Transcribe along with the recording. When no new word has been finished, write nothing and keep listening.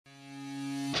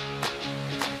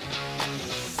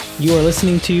You are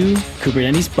listening to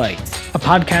Kubernetes Bytes, a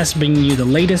podcast bringing you the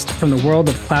latest from the world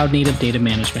of cloud-native data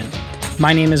management.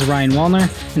 My name is Ryan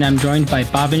Wallner, and I'm joined by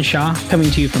Bhavin Shah,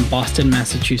 coming to you from Boston,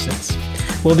 Massachusetts.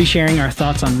 We'll be sharing our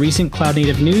thoughts on recent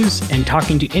cloud-native news and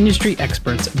talking to industry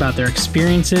experts about their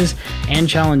experiences and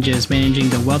challenges managing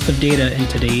the wealth of data in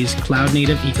today's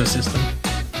cloud-native ecosystem.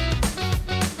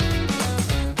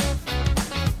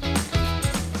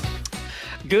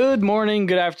 Good morning,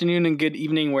 good afternoon, and good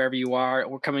evening, wherever you are.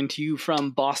 We're coming to you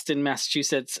from Boston,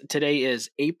 Massachusetts. Today is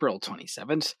April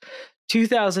 27th,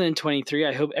 2023.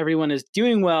 I hope everyone is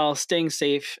doing well, staying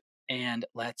safe, and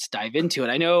let's dive into it.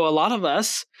 I know a lot of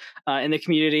us in the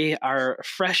community are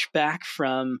fresh back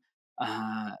from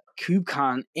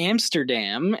Kubecon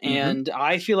Amsterdam, and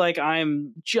I feel like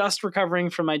I'm just recovering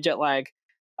from my jet lag.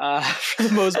 For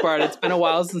the most part, it's been a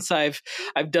while since I've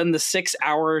done the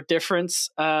 6-hour difference.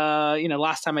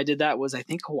 Last time I did that was, I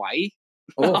think, Hawaii.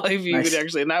 Oh,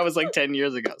 nice. And that was like 10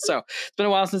 years ago. So it's been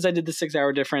a while since I did the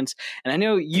 6-hour difference. And I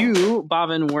know you,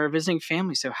 Bhavin, were visiting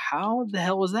family. So how the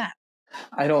hell was that?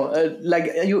 I know.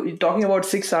 You're talking about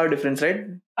 6-hour difference, right?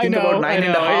 I know. About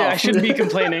 9.5. I shouldn't be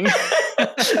complaining.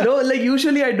 No,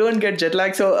 usually I don't get jet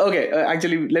lag. So, okay,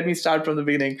 actually, let me start from the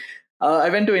beginning. I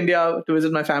went to India to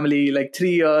visit my family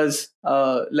 3 years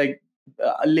after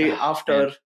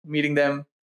meeting them.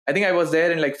 I think I was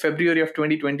there in February of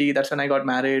 2020. That's when I got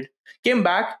married. Came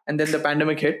back and then the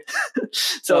pandemic hit.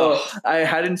 So I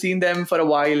hadn't seen them for a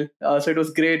while. So it was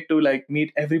great to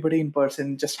meet everybody in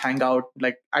person, just hang out.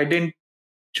 I didn't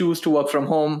choose to work from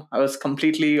home. I was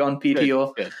completely on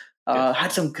PTO. Good.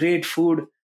 Had some great food.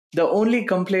 The only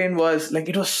complaint was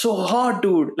it was so hot,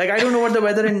 dude. I don't know what the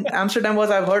weather in Amsterdam was.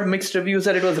 I've heard mixed reviews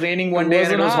that it was raining one day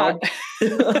and it was hot.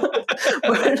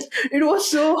 But it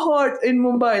was so hot in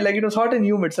Mumbai. It was hot and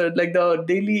humid. So the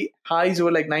daily highs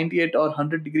were 98 or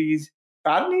 100 degrees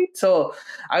Fahrenheit. So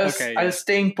I was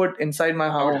staying put inside my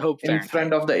house in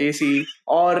front of the AC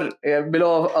or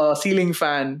below a ceiling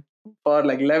fan for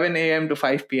 11 a.m. to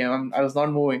 5 p.m. I was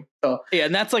not moving. So yeah,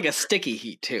 and that's a sticky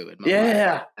heat too.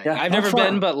 Yeah. I've never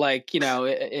been, but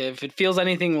if it feels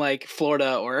anything like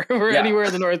Florida or anywhere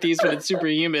in the Northeast when it's super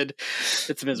humid,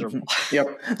 it's miserable.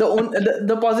 Yep.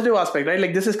 The positive aspect,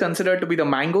 right? This is considered to be the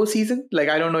mango season.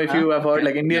 I don't know if you have heard,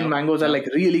 Indian mangoes are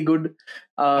really good.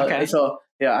 So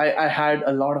yeah, I had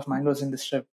a lot of mangoes in this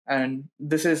trip, and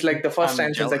this is the first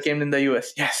time since I came in the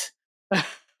US. Yes.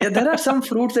 Yeah, there are some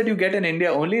fruits that you get in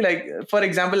India only. For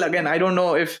example, again, I don't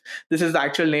know if this is the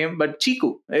actual name, but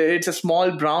chiku. It's a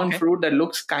small brown fruit that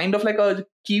looks kind of like a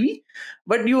kiwi,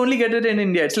 but you only get it in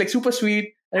India. It's super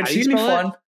sweet and it's really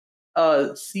fun.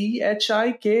 Chikoo,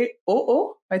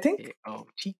 I think. Oh,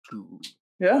 chiku.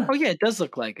 Yeah. Oh, yeah, it does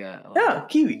look like a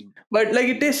kiwi. But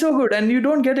it tastes so good, and you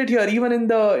don't get it here, even in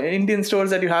the Indian stores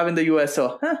that you have in the US.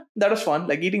 So that was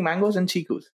fun, eating mangoes and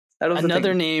chikus.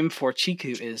 Another name for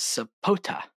chiku is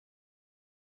sapota.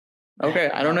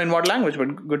 Okay, I don't know in what language,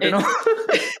 but good to know.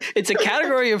 It's a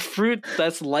category of fruit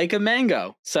that's like a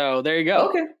mango. So there you go.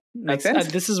 Okay, makes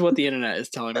sense. This is what the internet is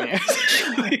telling me.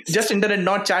 Just internet,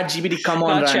 not ChatGPT. Come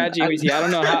on, not ChatGPT.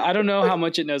 I don't know how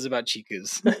much it knows about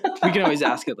chikus. We can always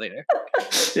ask it later.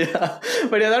 Yeah,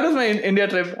 but that was my India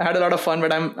trip. I had a lot of fun,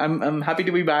 but I'm happy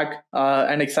to be back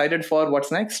and excited for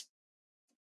what's next.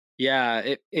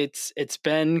 Yeah, it's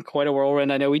been quite a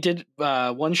whirlwind. I know we did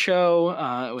one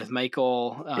show with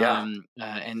Michael, and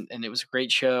it was a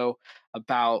great show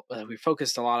about we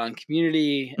focused a lot on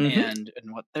community and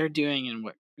what they're doing and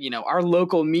what our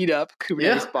local meetup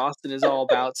Kubernetes Boston is all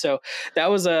about. So that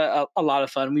was a lot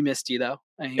of fun. We missed you though.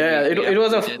 It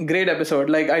was a great episode.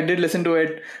 I did listen to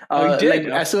it.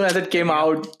 As soon as it came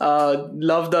out,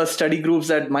 love the study groups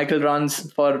that Michael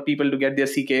runs for people to get their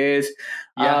CKAs.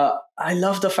 I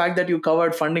love the fact that you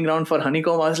covered funding round for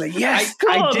Honeycomb. I was like, yes,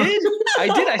 I did.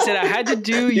 I said I had to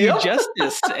do you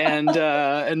justice and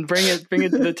bring it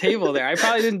to the table there. I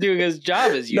probably didn't do a good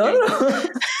job as you did. No.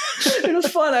 It was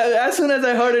fun. As soon as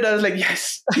I heard it, I was like,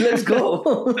 yes, let's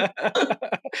go.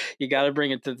 You got to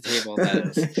bring it to the table.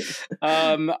 That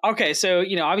is. Okay, so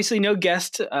obviously no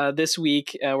guest this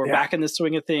week. We're back in the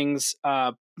swing of things.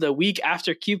 The week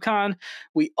after KubeCon,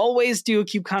 we always do a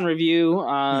KubeCon review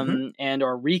and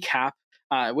or recap.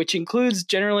 Which includes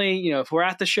generally, if we're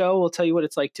at the show, we'll tell you what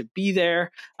it's like to be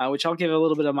there, which I'll give a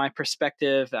little bit of my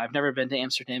perspective. I've never been to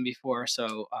Amsterdam before,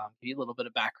 so give you a little bit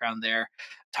of background there.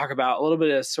 Talk about a little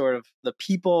bit of sort of the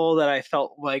people that I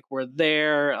felt like were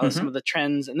there, some of the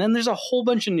trends, and then there's a whole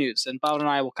bunch of news. And Bob and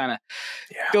I will kind of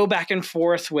go back and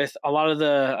forth with a lot of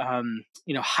the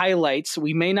highlights.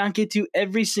 We may not get to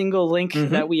every single link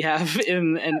that we have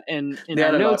in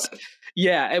our notes.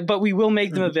 Yeah, but we will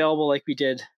make them available like we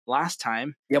did last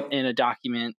time Yep. in a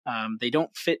document. They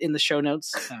don't fit in the show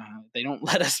notes. They don't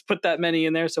let us put that many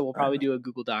in there, so we'll probably do a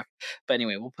Google Doc. But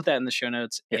anyway, we'll put that in the show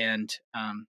notes, and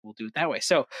we'll do it that way.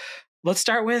 So let's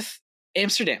start with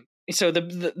Amsterdam. So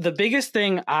the biggest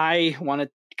thing I want to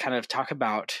kind of talk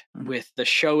about with the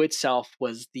show itself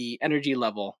was the energy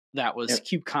level that was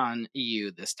Kubecon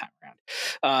EU this time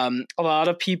around. A lot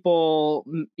of people,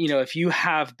 if you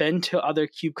have been to other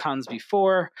Kubecons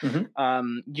before,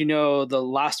 the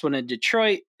last one in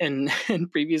Detroit and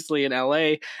previously in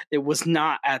LA, it was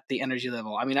not at the energy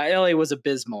level. I mean, LA was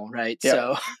abysmal, right?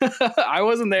 So I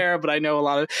wasn't there, but I know a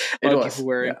lot of people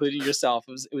were, including yourself.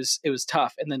 It was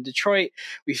tough. And then Detroit,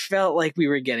 we felt like we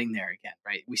were getting there again,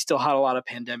 right? We still had a lot of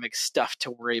pandemic stuff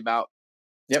to worry about.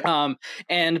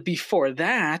 And before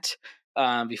that,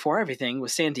 before everything,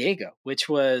 was San Diego, which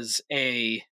was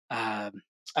a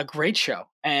great show.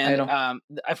 And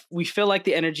we feel like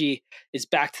the energy is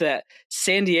back to that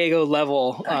San Diego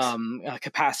level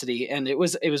capacity. And it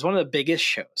was one of the biggest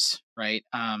shows, right?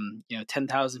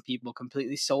 10,000 people,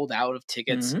 completely sold out of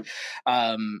tickets.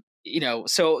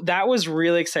 So that was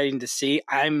really exciting to see.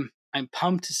 I'm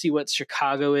pumped to see what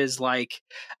Chicago is like,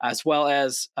 as well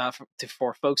as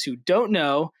for folks who don't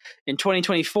know, in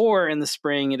 2024 in the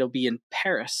spring, it'll be in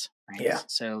Paris. Right? Yeah.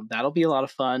 So that'll be a lot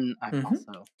of fun. I've also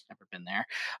never been there.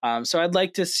 So I'd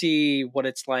like to see what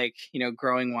it's like,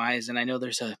 growing wise. And I know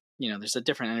there's a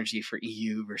different energy for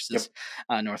EU versus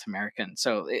North American.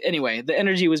 So anyway, the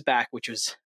energy was back, which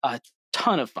was a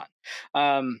ton of fun.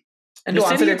 And to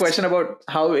answer your question about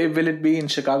how will it be in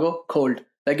Chicago, cold.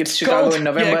 Like it's Chicago cold. in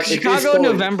November. Yeah, Chicago in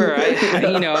November.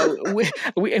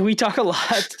 We talk a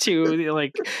lot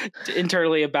to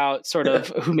internally about sort of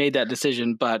who made that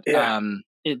decision, but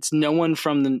it's no one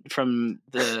from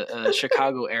the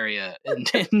Chicago area in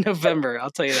November. I'll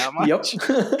tell you that much.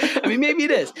 I mean, maybe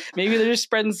it is. Maybe they're just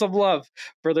spreading some love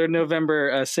for their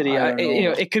November city.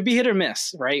 It could be hit or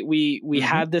miss, right? We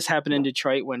had this happen in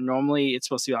Detroit when normally it's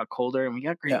supposed to be a lot colder, and we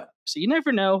got great. So you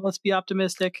never know. Let's be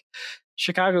optimistic.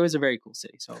 Chicago is a very cool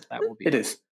city, so that will be. It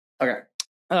is. Okay.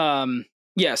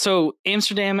 So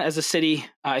Amsterdam as a city,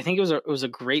 I think it was a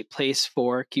great place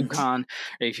for Kubecon.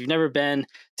 If you've never been,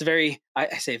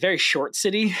 it's a very short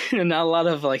city. Not a lot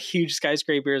of huge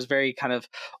skyscrapers. Very kind of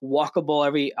walkable.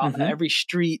 Every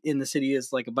street in the city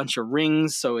is like a bunch of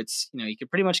rings, so it's you can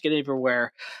pretty much get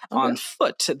everywhere on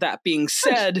foot. That being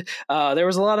said, there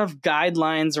was a lot of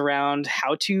guidelines around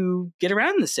how to get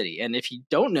around the city, and if you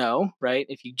don't know, right,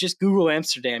 if you just Google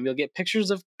Amsterdam, you'll get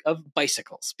pictures of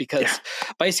bicycles, because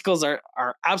bicycles are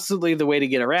absolutely the way to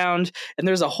get around, and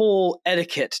there's a whole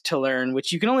etiquette to learn,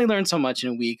 which you can only learn so much in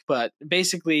a week. But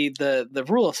basically the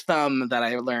rule of thumb that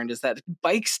I learned is that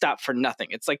bikes stop for nothing.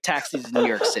 It's like taxis in New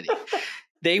York City.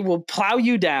 They will plow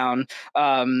you down,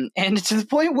 and to the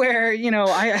point where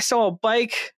I saw a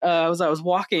bike. I was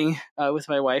walking with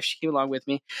my wife. She came along with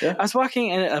me. I was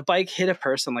walking, and a bike hit a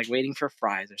person waiting for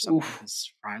fries or something.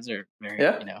 Because fries are very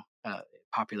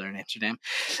popular in Amsterdam,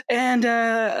 and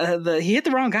he hit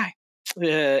the wrong guy.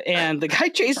 And the guy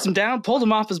chased him down, pulled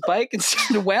him off his bike, and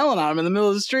started wailing on him in the middle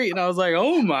of the street. And I was like,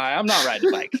 "Oh my, I'm not riding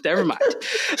a bike. Never mind."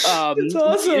 It's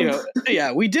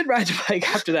awesome. We did ride a bike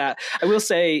after that. I will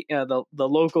say, the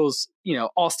locals,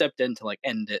 all stepped in to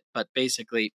end it. But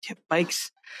basically,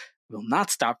 bikes will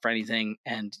not stop for anything.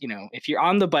 And if you're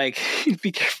on the bike,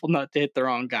 be careful not to hit the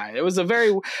wrong guy. It was a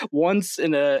very once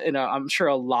in a I'm sure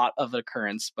a lot of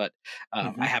occurrence, but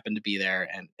I happened to be there,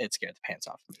 and it scared the pants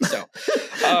off me. So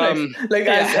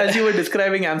as you were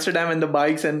describing Amsterdam and the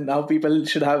bikes and how people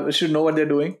should know what they're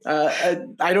doing,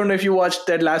 I don't know if you watched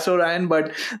Ted Lasso, Ryan,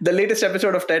 but the latest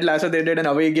episode of Ted Lasso, they did an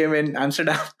away game in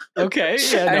Amsterdam. Okay.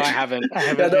 I haven't.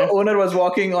 The owner was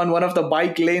walking on one of the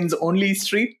bike lanes only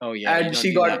street. And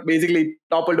she got basically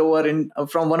toppled over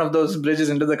from one of those bridges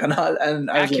into the canal. And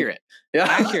accurate.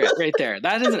 Accurate right there.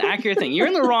 That is an accurate thing. You're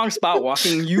in the wrong spot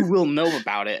walking, you will know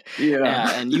about it.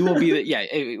 And you will be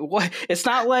it's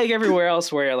not like everywhere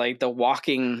else where the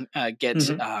walking gets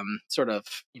sort of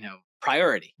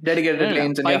priority. Dedicated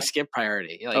lanes. And bikes get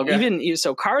priority. Even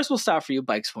so, cars will stop for you,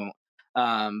 bikes won't.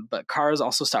 But cars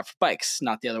also stop for bikes,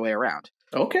 not the other way around.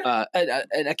 Okay.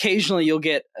 And occasionally you'll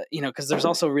get, because there's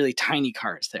also really tiny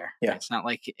cars there. Yeah. It's not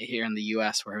like here in the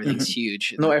US where everything's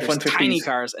huge. No There's F-150s. tiny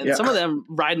cars, and some of them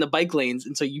ride in the bike lanes,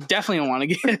 and so you definitely don't want to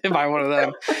get hit by one of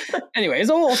them. Anyway, it's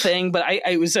a whole thing, but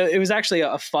it was actually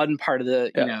a fun part of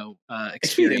the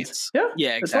experience.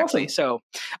 Yeah, exactly. Awesome. So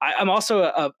I'm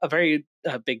also a very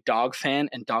big dog fan,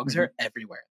 and dogs are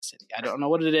everywhere in the city. I don't know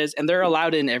what it is, and they're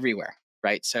allowed in everywhere.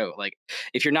 right? So like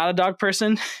if you're not a dog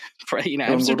person, Don't go to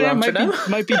Amsterdam Amsterdam.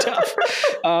 might be tough.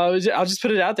 I'll just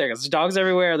put it out there because there's dogs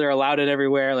everywhere. They're allowed it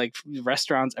everywhere, like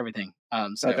restaurants, everything.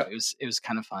 So Okay. it was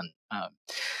kind of fun.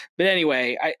 But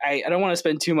anyway, I don't want to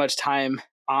spend too much time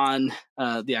on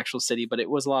the actual city, but it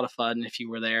was a lot of fun. If you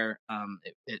were there, I'm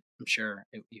sure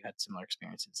you had similar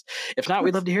experiences. If not,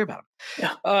 we'd love to hear about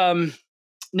them. Yeah.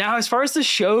 Now, as far as the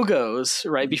show goes,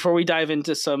 right, before we dive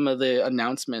into some of the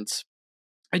announcements,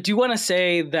 I do want to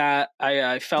say that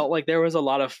I felt like there was a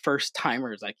lot of first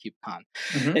timers at KubeCon.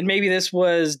 And maybe this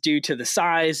was due to the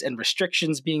size and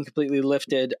restrictions being completely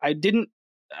lifted. I didn't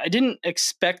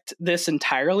expect this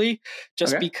entirely,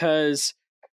 just because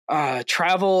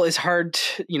travel is hard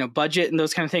to, budget and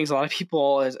those kind of things. A lot of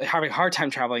people is having a hard time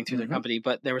traveling through their company,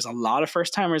 but there was a lot of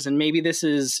first timers, and maybe this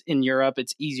is in Europe.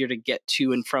 It's easier to get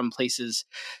to and from places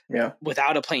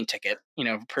without a plane ticket,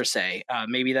 per se.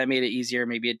 Maybe that made it easier.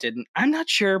 Maybe it didn't. I'm not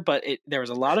sure, but there was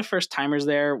a lot of first timers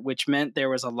there, which meant there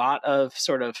was a lot of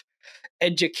sort of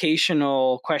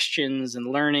educational questions and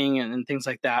learning and things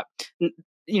like that.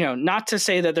 Not to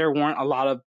say that there weren't a lot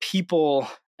of people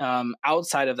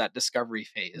outside of that discovery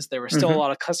phase. There were still a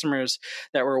lot of customers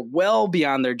that were well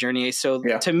beyond their journey. So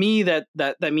to me, that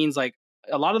means like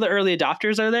a lot of the early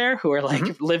adopters are there who are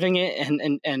like living it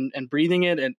and breathing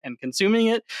it and consuming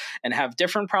it and have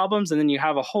different problems. And then you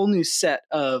have a whole new set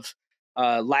of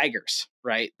laggers,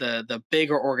 right? The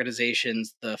bigger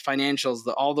organizations, the financials,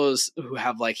 all those who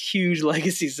have like huge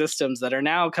legacy systems that are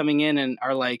now coming in and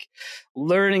are like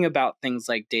learning about things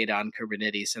like data on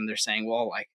Kubernetes. And they're saying, well,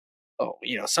 like, oh,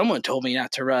 someone told me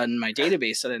not to run my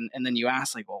database. And then you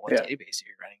ask like, well, what database are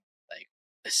you running? Like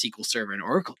a SQL Server and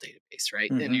Oracle database, right?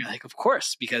 And you're like, of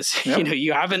course, because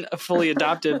you haven't fully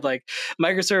adopted like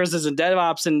microservices and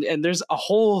DevOps, and there's a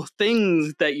whole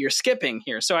thing that you're skipping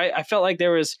here. So I felt like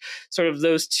there was sort of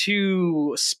those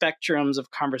two spectrums of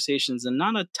conversations and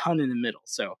not a ton in the middle.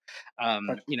 So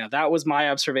that was my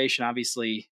observation.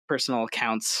 Obviously, personal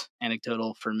accounts,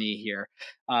 anecdotal for me here.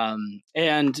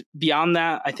 And beyond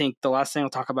that, I think the last thing I'll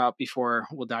talk about before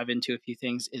we'll dive into a few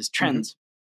things is trends.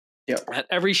 At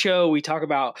every show, we talk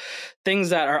about things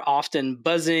that are often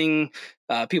buzzing.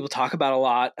 People talk about a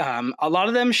lot. A lot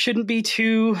of them shouldn't be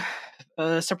too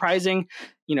surprising.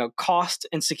 Cost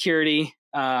and security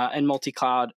and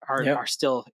multi-cloud are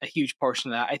still a huge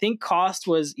portion of that. I think cost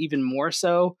was even more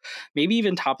so, maybe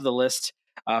even top of the list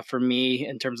for me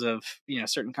in terms of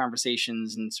certain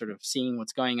conversations and sort of seeing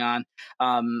what's going on.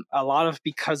 A lot of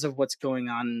because of what's going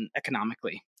on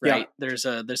economically, right? There's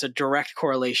a direct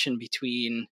correlation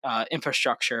between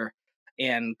infrastructure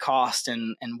and cost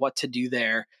and what to do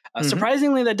there.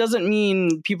 Surprisingly, that doesn't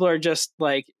mean people are just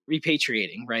like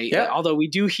repatriating, right? Although we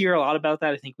do hear a lot about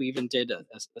that. I think we even did a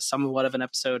somewhat of an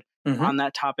episode on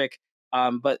that topic.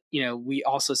 But we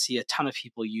also see a ton of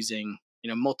people using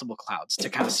multiple clouds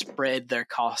to kind of spread their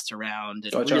costs around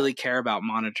and really care about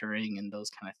monitoring and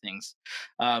those kind of things.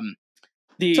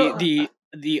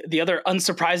 The other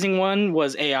unsurprising one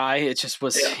was AI. It just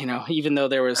was, even though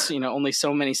there was, only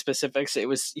so many specifics, it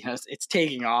was, it's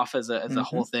taking off as a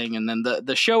whole thing. And then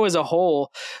the show as a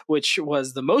whole, which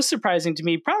was the most surprising to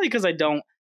me, probably because I don't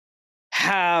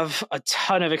have a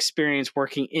ton of experience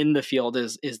working in the field,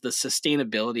 is the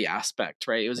sustainability aspect,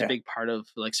 right? It was a big part of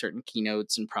like certain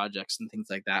keynotes and projects and things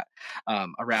like that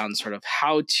around sort of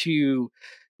how to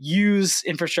use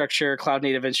infrastructure, cloud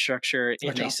native infrastructure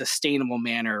in a sustainable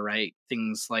manner, right?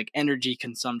 Things like energy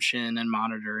consumption and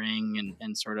monitoring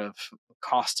and sort of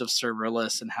cost of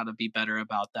serverless and how to be better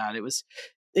about that. It was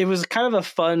kind of a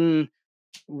fun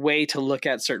way to look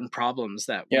at certain problems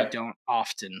that we don't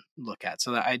often look at.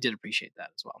 So I did appreciate that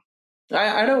as well. I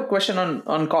had a question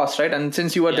on cost, right? And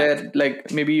since you were there,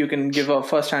 like maybe you can give a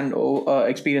first-hand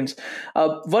experience.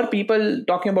 Were people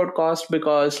talking about cost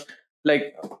because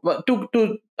like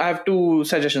I have two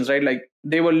suggestions, right? Like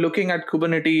they were looking at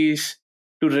Kubernetes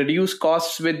to reduce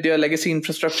costs with their legacy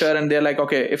infrastructure, and they're like,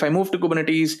 okay, if I move to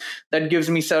Kubernetes, that gives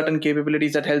me certain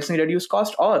capabilities that helps me reduce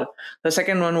cost. Or the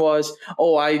second one was,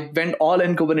 oh, I went all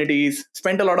in Kubernetes,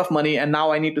 spent a lot of money, and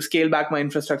now I need to scale back my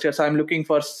infrastructure. So I'm looking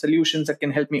for solutions that can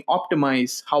help me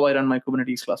optimize how I run my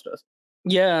Kubernetes clusters.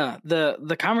 Yeah,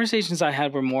 the conversations I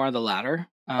had were more of the latter.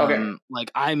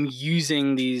 Like I'm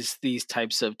using these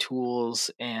types of tools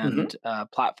and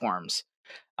platforms,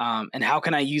 and how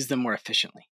can I use them more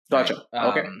efficiently? Gotcha.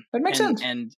 Right? Okay. That makes sense.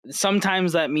 And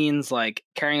sometimes that means like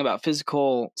caring about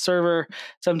physical server.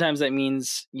 Sometimes that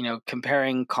means,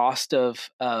 comparing cost of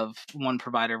one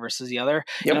provider versus the other.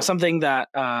 Yep. Something that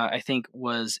I think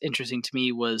was interesting to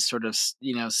me was sort of,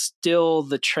 still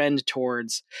the trend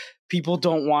towards people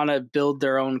don't want to build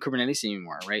their own Kubernetes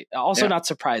anymore, right? Also not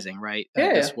surprising, right?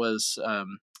 This was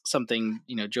something,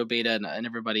 Joe Beta and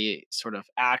everybody sort of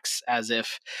acts as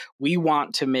if we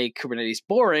want to make Kubernetes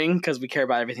boring because we care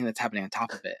about everything that's happening on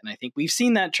top of it. And I think we've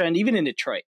seen that trend even in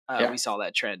Detroit. We saw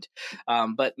that trend.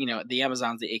 But, the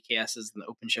Amazons, the AKSs, and the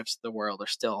OpenShifts of the world are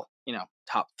still,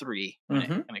 top three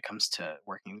when it comes to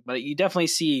working. But you definitely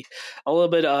see a little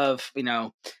bit of,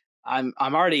 I'm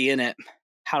already in it.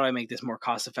 How do I make this more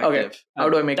cost effective? Okay. How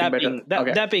do I make it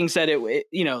better? That being said, it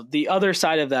the other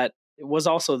side of that was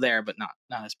also there, but not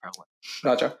as prevalent.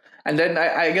 Gotcha. And then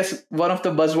I guess one of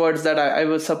the buzzwords that I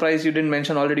was surprised you didn't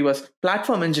mention already was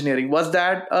platform engineering. Was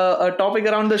that a topic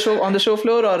around the show on the show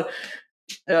floor, or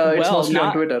it's mostly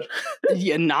on Twitter?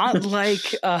 Yeah, not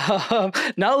like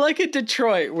in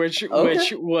Detroit, which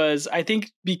was, I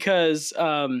think, because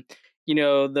the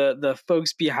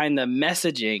folks behind the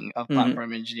messaging of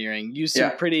platform engineering used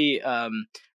some pretty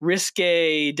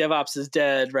risque DevOps is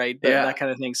dead, right? That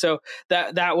kind of thing. So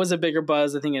that was a bigger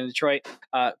buzz, I think, in Detroit.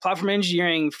 Platform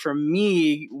engineering for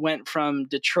me went from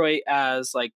Detroit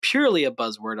as like purely a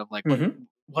buzzword of like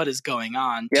what is going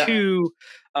on to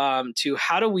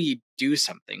how do we do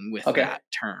something with that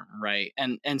term, right?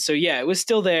 And so it was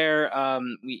still there.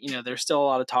 There's still a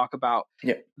lot of talk about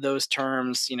those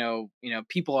terms.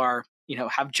 People are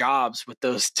have jobs with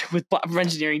those with platform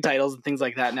engineering titles and things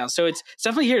like that now. So it's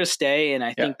definitely here to stay, and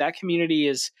I think that community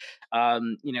is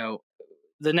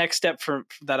the next step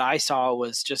that I saw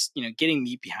was just getting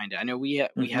meat behind it. I know we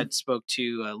had spoke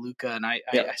to Luca, and I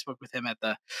spoke with him at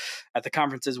the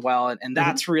conference as well, and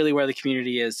that's really where the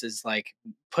community is like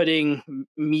putting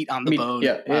meat on the bone,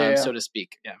 so to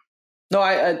speak. Yeah. No,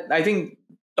 I think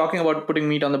talking about putting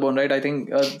meat on the bone, right? I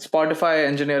think Spotify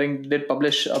Engineering did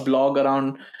publish a blog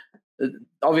around.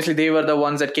 Obviously, they were the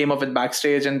ones that came up with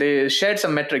Backstage, and they shared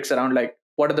some metrics around like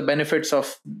what are the benefits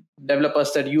of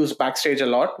developers that use Backstage a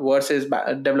lot versus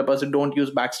developers who don't use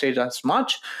Backstage as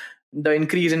much. The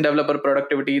increase in developer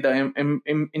productivity, the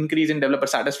increase in developer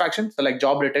satisfaction, so like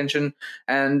job retention,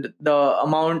 and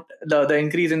the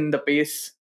increase in the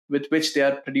pace with which they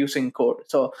are producing code.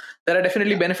 So there are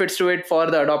definitely benefits to it for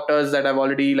the adopters that have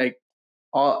already that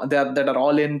are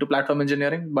all into platform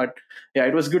engineering. But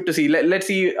it was good to see. Let's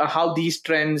see how these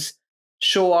trends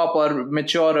show up or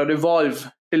mature or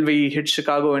evolve till we hit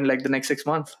Chicago in like the next 6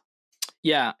 months.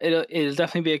 Yeah, it'll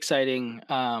definitely be exciting.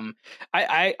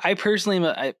 I personally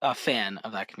am a fan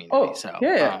of that community.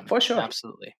 For sure,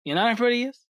 absolutely. Not everybody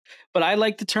is, but I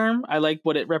like the term. I like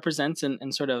what it represents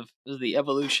and sort of the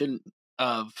evolution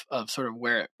of sort of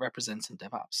where it represents in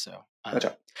DevOps. So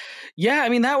gotcha. Yeah, I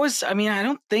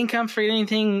don't think I'm forgetting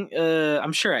anything.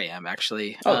 I'm sure I am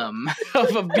actually of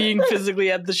being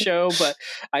physically at the show, but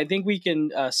I think we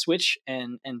can switch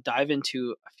and dive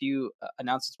into a few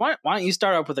announcements. Why don't you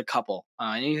start up with a couple?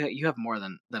 You have more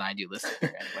than I do listed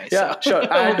here anyway.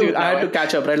 Sure. I had to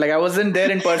catch up, right? Like I wasn't there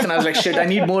in person. I was like, shit, I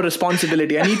need more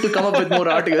responsibility. I need to come up with more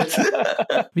articles.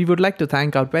 We would like to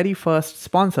thank our very first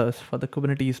sponsors for the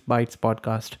Kubernetes Bytes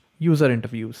podcast, User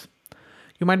Interviews.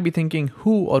 You might be thinking,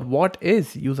 who or what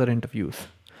is User Interviews?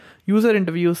 User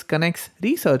Interviews connects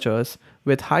researchers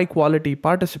with high-quality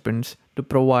participants to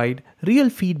provide real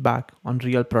feedback on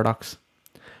real products.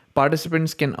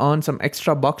 Participants can earn some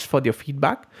extra bucks for their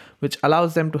feedback, which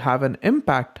allows them to have an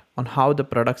impact on how the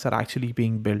products are actually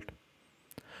being built.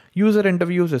 User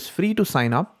Interviews is free to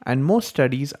sign up, and most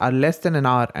studies are less than an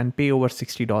hour and pay over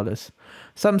 $60.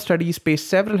 Some studies pay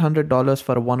several $100s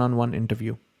for a one-on-one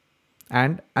interview.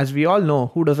 And as we all know,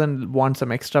 who doesn't want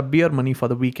some extra beer money for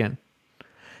the weekend?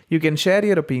 You can share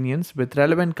your opinions with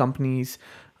relevant companies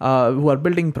who are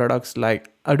building products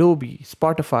like Adobe,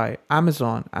 Spotify,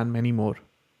 Amazon, and many more.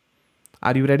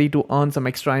 Are you ready to earn some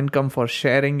extra income for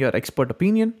sharing your expert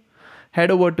opinion?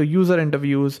 Head over to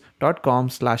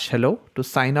userinterviews.com/hello to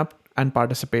sign up and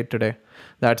participate today.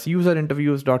 That's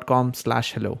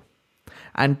userinterviews.com/hello.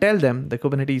 And tell them the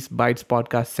Kubernetes Bytes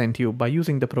podcast sent you by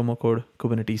using the promo code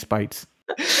Kubernetes Bytes.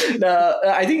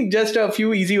 I think just a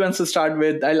few easy ones to start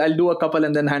with. I'll do a couple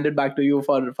and then hand it back to you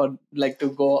for like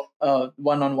to go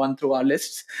one-on-one through our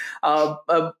lists.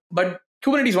 But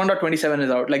Kubernetes 1.27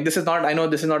 is out. Like I know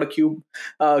this is not a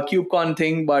KubeCon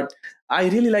thing, but I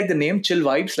really like the name Chill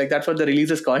Vibes. Like that's what the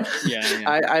release is called.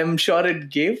 I'm sure it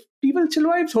gave people chill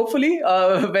vibes, hopefully,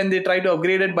 when they try to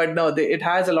upgrade it. But no, it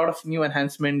has a lot of new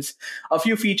enhancements. A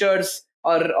few features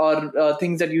or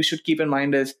things that you should keep in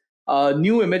mind is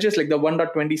new images like the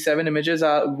 1.27 images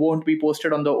won't be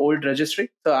posted on the old registry.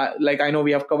 So I know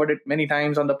we have covered it many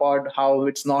times on the pod, how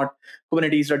it's not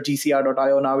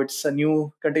kubernetes.gcr.io. Now it's a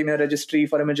new container registry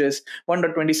for images.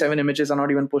 1.27 images are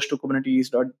not even pushed to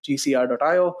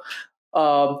kubernetes.gcr.io.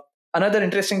 Another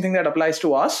interesting thing that applies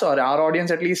to us, or our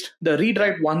audience at least, the read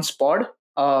write once pod,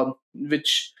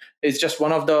 which is just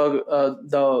one of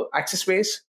the access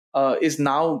ways, has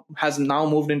now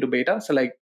moved into beta. So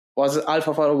like was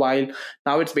alpha for a while,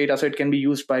 now it's beta, so it can be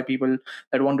used by people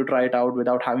that want to try it out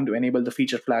without having to enable the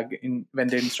feature flag when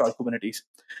they install Kubernetes.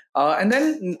 And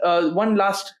then one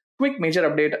last quick major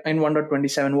update in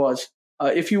 1.27 was,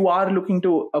 if you are looking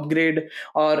to upgrade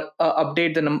or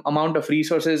update the amount of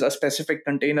resources a specific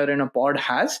container in a pod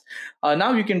has,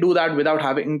 now you can do that without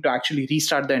having to actually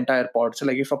restart the entire pod. So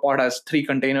like if a pod has 3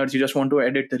 containers, you just want to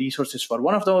edit the resources for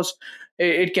one of those,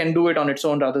 it can do it on its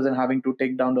own rather than having to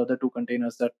take down the other 2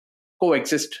 containers that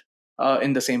coexist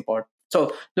in the same pod.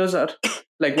 So those are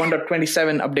like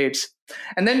 1.27 updates.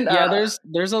 And then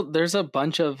there's a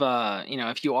bunch of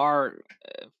if you are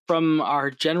from our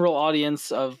general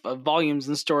audience of volumes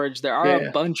and storage, there are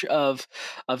a bunch of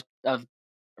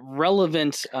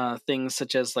relevant things,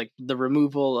 such as like the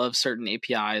removal of certain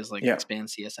APIs like expand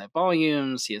CSI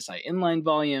volumes, CSI inline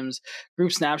volumes,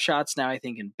 group snapshots now I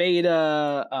think in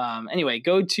beta. Anyway,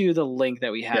 go to the link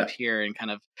that we have here and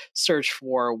kind of search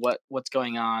for what's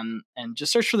going on, and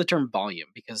just search for the term volume,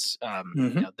 because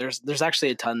there's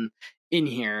actually a ton in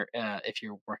here if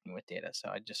you're working with data. So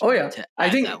I just wanted to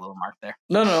add that little mark there.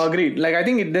 No, agreed. Like I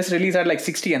think this release had like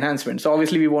 60 enhancements. So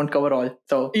obviously we won't cover all.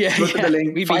 So go to the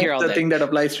link, we'd find be here all the day. thing that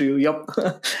applies to you. Yep.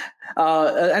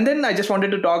 And then I just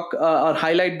wanted to talk or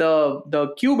highlight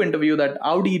the Cube interview that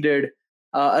Audi did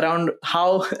around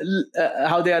how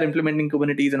they are implementing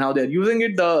Kubernetes and how they're using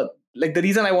it. The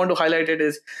reason I want to highlight it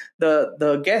is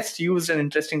the guest used an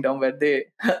interesting term where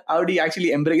Audi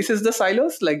actually embraces the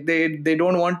silos. Like they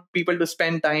don't want people to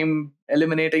spend time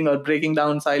eliminating or breaking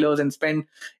down silos and spend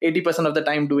 80% of the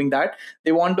time doing that.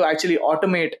 They want to actually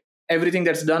automate everything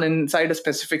that's done inside a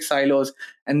specific silos,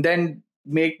 and then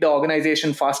make the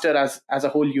organization faster as a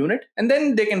whole unit, and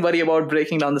then they can worry about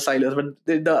breaking down the silos. But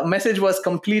the message was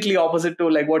completely opposite to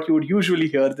like what you would usually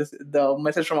hear. The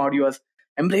message from Audi was,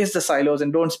 embrace the silos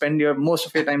and don't spend most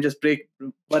of your time just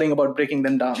worrying about breaking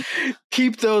them down.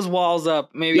 Keep those walls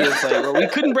up. Maybe it's like, well, we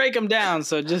couldn't break them down,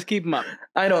 so just keep them up.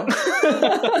 I know.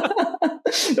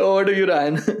 Over to you,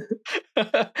 Ryan.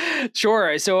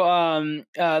 Sure. So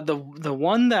the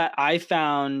one that I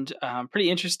found pretty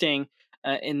interesting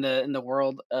in the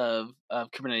world of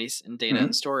Kubernetes and data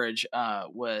and storage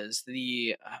was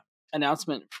the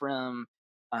announcement from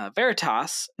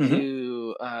Veritas,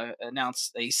 who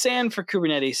announced a SAN for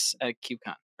Kubernetes at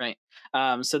Kubecon, right?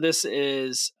 So this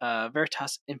is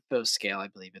Veritas InfoScale, I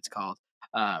believe it's called.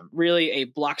 Really a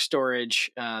block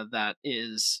storage that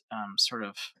is sort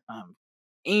of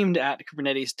aimed at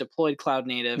Kubernetes, deployed cloud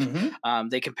native.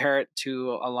 They compare it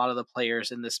to a lot of the players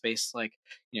in this space, like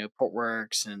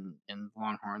Portworx and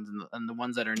Longhorns and the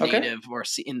ones that are native or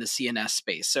in the CNS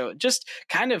space. So it just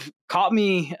kind of caught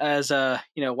me as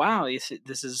wow,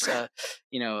 this is a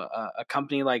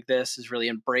company like this is really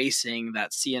embracing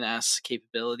that CNS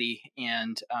capability,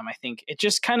 and I think it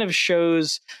just kind of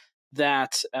shows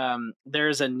that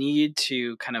there's a need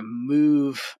to kind of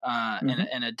move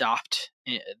and adopt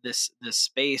this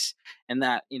space, and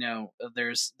that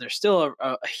there's still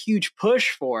a huge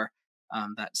push for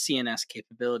that CNS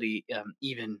capability,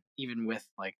 even with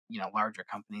like larger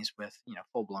companies with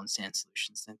full blown SAN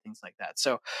solutions and things like that.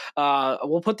 So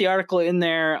we'll put the article in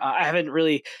there. I haven't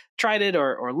really tried it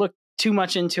or looked too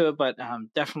much into it, but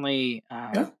definitely.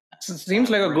 Seems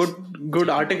like a good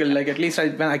article. Like at least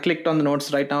when I clicked on the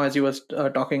notes right now as you was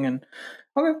talking, and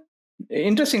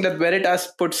interesting that Veritas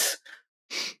puts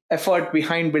effort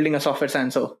behind building a software SAN.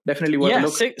 So definitely worth a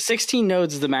look. 16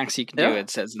 nodes is the max you can do.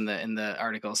 It says in the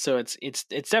article. So it's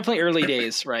definitely early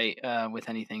days, right? With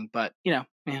anything, but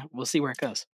we'll see where it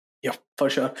goes. Yeah, for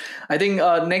sure. I think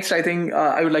next,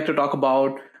 I would like to talk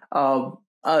about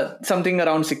something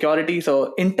around security.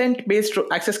 So intent-based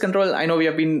access control. I know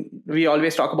we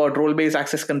always talk about role-based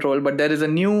access control, but there is a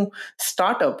new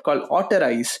startup called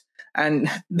Authorize, and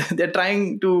they're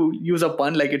trying to use a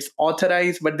pun, like it's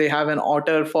authorize, but they have an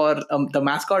otter for the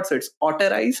mascot, so it's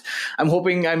Authorize. I'm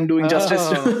hoping I'm doing justice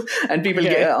and people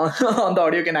on the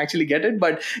audio can actually get it.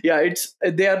 But yeah,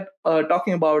 they are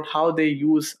talking about how they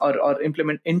use or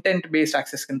implement intent-based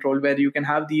access control, where you can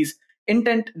have these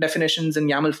intent definitions in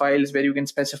YAML files where you can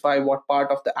specify what part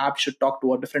of the app should talk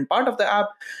to a different part of the app,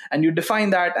 and you define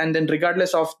that, and then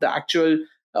regardless of the actual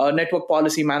network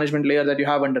policy management layer that you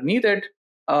have underneath it,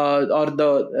 or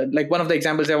the like one of the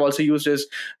examples I've also used is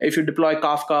if you deploy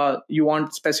Kafka, you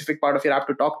want specific part of your app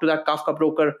to talk to that Kafka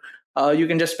broker. You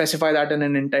can just specify that in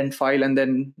an intent file, and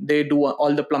then they do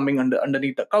all the plumbing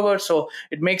underneath the cover. So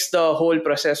it makes the whole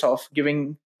process of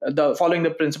giving the following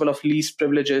the principle of least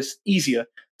privileges easier.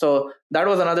 So that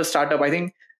was another startup. I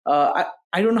think I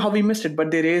don't know how we missed it,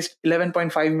 but they raised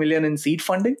 11.5 million in seed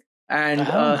funding, and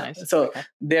nice. so Okay.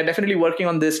 they're definitely working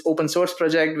on this open source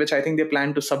project, which I think they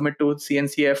plan to submit to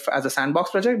CNCF as a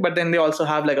sandbox project. But then they also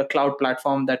have like a cloud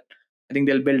platform that I think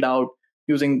they'll build out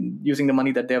using the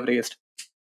money that they have raised.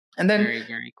 And then very,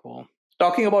 very cool.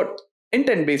 Talking about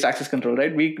intent-based access control,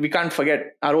 right? We can't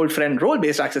forget our old friend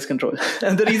role-based access control.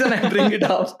 And the reason I bring it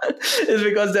up is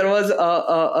because there was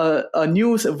a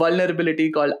new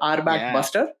vulnerability called RBAC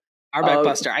Buster. RBAC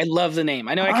Buster. I love the name.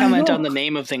 I know I comment on the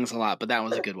name of things a lot, but that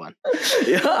was a good one.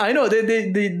 Yeah, I know.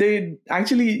 They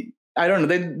actually, I don't know.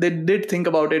 They did think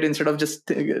about it instead of just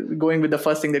going with the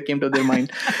first thing that came to their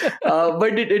mind.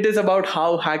 But it is about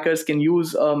how hackers can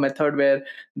use a method where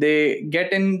they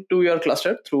get into your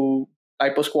cluster through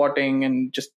typo squatting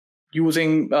and just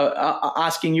using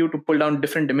asking you to pull down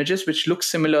different images which look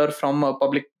similar from a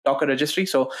public Docker registry.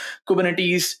 So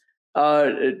Kubernetes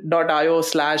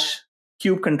 .io/kube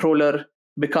controller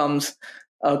becomes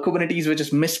Kubernetes, which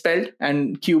is misspelled,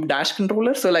 and kube dash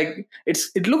controller. So like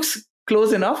it looks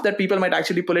close enough that people might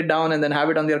actually pull it down and then have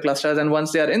it on their clusters. And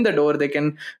once they are in the door, they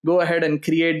can go ahead and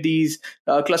create these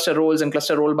cluster roles and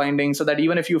cluster role bindings, so that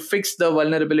even if you fix the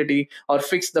vulnerability or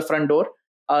fix the front door,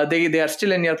 they are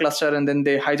still in your cluster, and then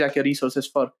they hijack your resources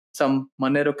for some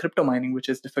Monero crypto mining, which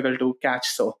is difficult to catch.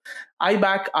 So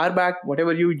IBAC, RBAC,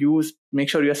 whatever you use, make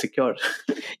sure you're secure.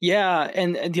 Yeah,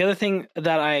 and the other thing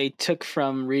that I took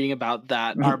from reading about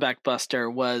that RBAC Buster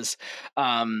was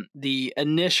the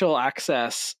initial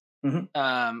access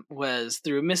was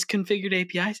through a misconfigured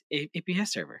API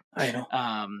server. I know.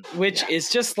 Which is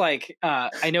just like,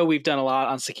 I know we've done a lot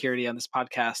on security on this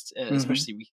podcast,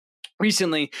 especially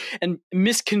recently, and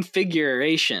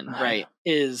misconfiguration, right,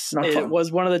 it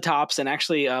was one of the tops. And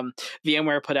actually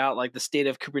VMware put out like the state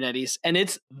of Kubernetes, and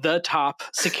it's the top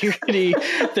security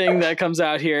thing that comes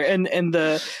out here. And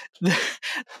the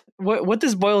what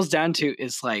this boils down to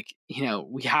is like,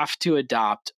 we have to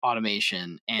adopt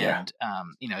automation and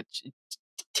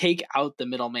take out the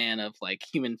middleman of like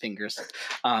human fingers,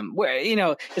 where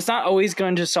it's not always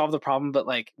going to solve the problem, but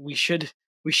like we should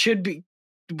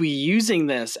be using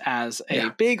this as a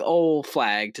big old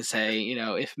flag to say,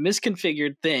 if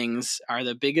misconfigured things are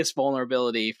the biggest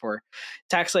vulnerability for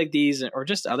attacks like these or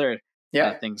just other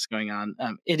things going on,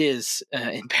 it is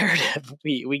imperative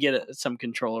we get some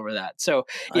control over that. So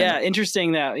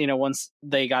interesting that once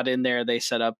they got in there, they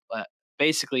set up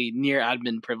basically near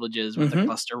admin privileges with the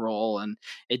cluster role, and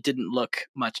it didn't look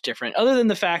much different, other than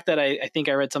the fact that I think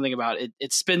I read something about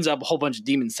it spins up a whole bunch of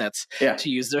daemon sets to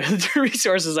use the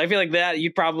resources. I feel like that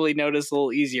you'd probably notice a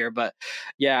little easier, but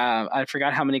I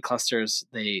forgot how many clusters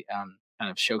they kind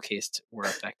of showcased were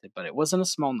affected, but it wasn't a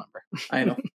small number. I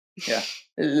know. Yeah.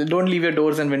 Don't leave your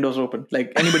doors and windows open.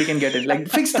 Like anybody can get in. Like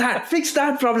fix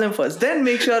that problem first. Then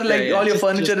make sure all your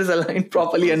furniture is aligned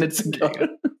properly and it's secure.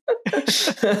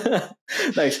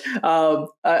 Nice.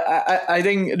 I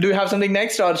think, do you have something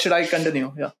next, or should I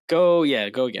continue? Go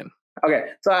again. Okay,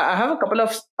 so I have a couple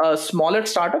of smaller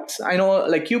startups. I know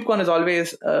like Kubecon is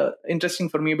always interesting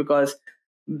for me because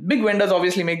big vendors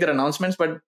obviously make their announcements,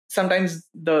 but sometimes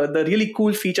the really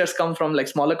cool features come from like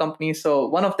smaller companies. So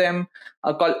one of them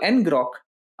called Ngrok.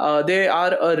 They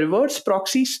are a reverse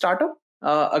proxy startup.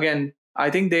 Again, I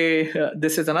think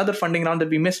this is another funding round that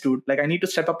we missed, dude. Like I need to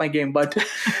step up my game, but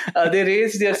they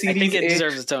raised their Series A. I think it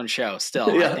deserves its own show still.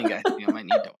 I think I might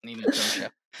need its own show.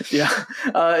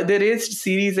 Yeah, they raised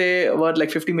Series A worth like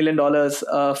 $50 million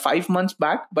 5 months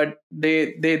back, but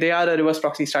they are a reverse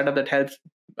proxy startup that helps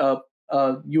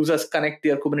users connect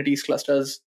their Kubernetes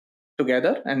clusters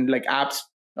together and like apps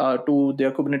to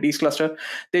their Kubernetes cluster.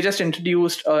 They just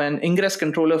introduced an ingress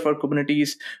controller for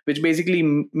Kubernetes, which basically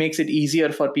makes it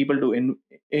easier for people to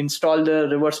install the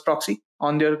reverse proxy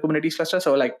on their Kubernetes cluster.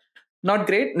 So like not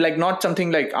great, like not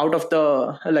something like out of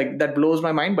the like that blows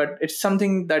my mind, but it's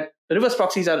something that reverse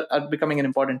proxies are becoming an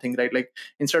important thing, right? Like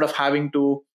instead of having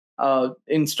to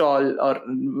install or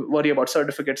worry about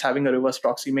certificates, having a reverse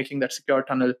proxy, making that secure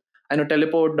tunnel. I know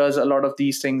Teleport does a lot of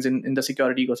these things in the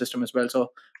security ecosystem as well.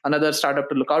 So another startup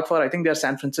to look out for. I think they're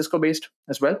San Francisco based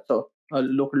as well, so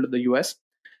local to the US.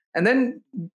 And then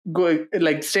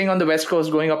staying on the West Coast,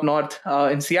 going up north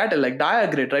in Seattle, like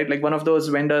Diagrid, right? Like one of those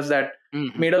vendors that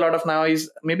made a lot of noise,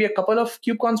 maybe a couple of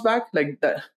KubeCons back, like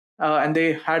that. And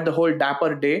they had the whole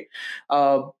Dapper Day.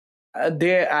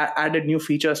 added new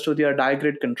features to their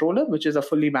Diagrid controller, which is a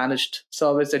fully managed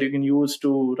service that you can use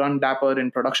to run Dapper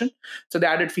in production. So they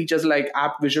added features like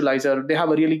app visualizer. They have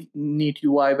a really neat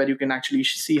UI where you can actually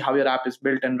see how your app is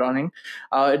built and running.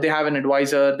 They have an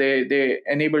advisor. They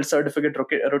enabled certificate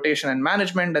rotation and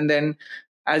management. And then,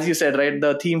 as you said, right,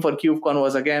 the theme for KubeCon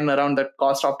was again around that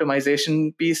cost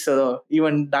optimization piece. So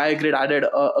even Diagrid added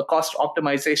a cost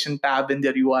optimization tab in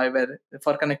their UI where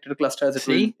for connected clusters,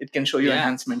 it can show you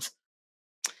enhancements.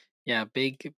 Yeah,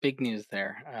 big news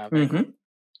there. Very cool.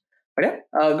 Okay,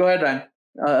 go ahead, Ryan.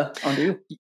 On to you.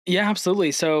 Yeah,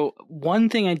 absolutely. So one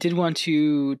thing I did want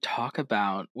to talk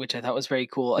about, which I thought was very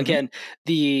cool, again,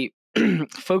 the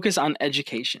focus on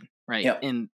education, right? Yep.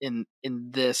 In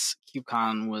this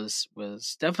KubeCon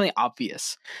was definitely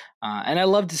obvious, and I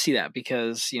love to see that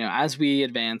because as we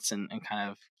advance and kind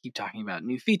of keep talking about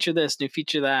new feature this, new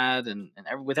feature that, and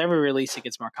with every release it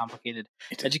gets more complicated.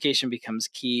 Education becomes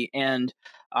key, and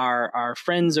our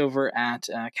friends over at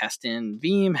Castin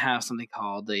Veeam have something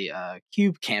called the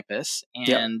Cube Campus,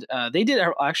 and they did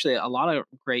actually a lot of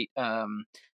great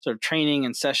sort of training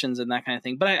and sessions and that kind of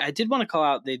thing. But I did want to call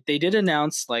out they did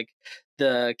announce like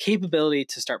the capability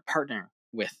to start partnering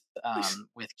with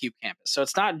Cube Campus. So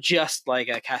it's not just like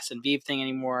a Cast and Veeam thing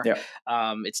anymore.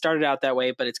 It started out that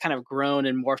way, but it's kind of grown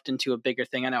and morphed into a bigger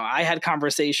thing. I know I had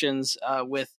conversations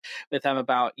with them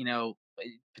about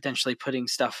potentially putting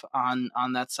stuff on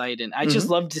that site, and I just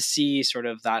love to see sort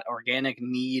of that organic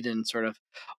need and sort of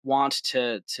want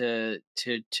to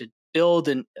build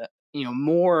and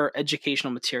more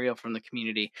educational material from the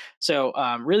community. So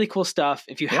really cool stuff.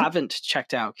 If you haven't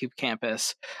checked out Cube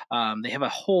Campus, they have a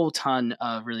whole ton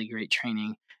of really great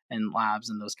training and labs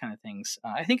and those kind of things.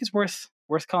 I think it's worth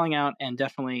calling out and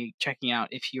definitely checking out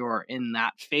if you're in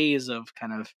that phase of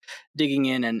kind of digging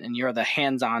in and you're the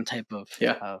hands-on type of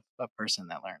person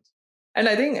that learns. And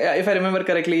I think if I remember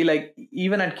correctly, like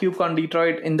even at KubeCon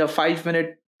Detroit, in the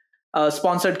 5-minute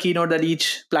sponsored keynote that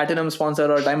each platinum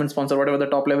sponsor or diamond sponsor, whatever the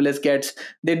top level is, gets,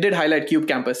 they did highlight Cube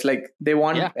Campus. Like they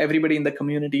want everybody in the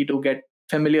community to get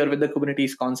familiar with the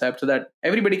Kubernetes concept so that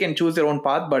everybody can choose their own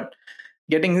path, but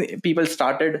getting people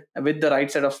started with the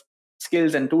right set of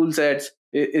skills and tool sets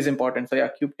is important. So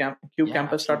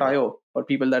cubecampus.io for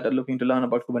people that are looking to learn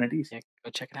about Kubernetes. Yeah,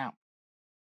 go check it out.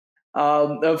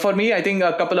 For me, I think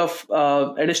a couple of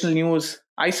additional news.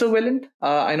 Isovalent,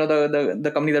 I know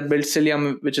the company that built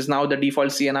Cilium, which is now the default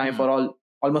CNI for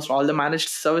almost all the managed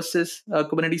services,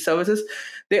 Kubernetes services.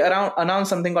 They announced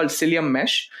something called Cilium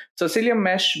Mesh. So Cilium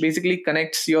Mesh basically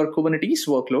connects your Kubernetes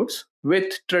workloads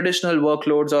with traditional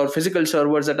workloads or physical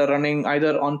servers that are running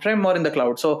either on-prem or in the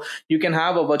cloud. So you can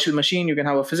have a virtual machine, you can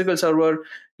have a physical server,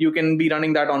 you can be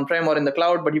running that on-prem or in the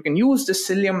cloud, but you can use the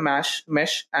Cilium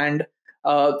mesh and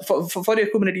for your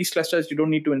Kubernetes clusters, you don't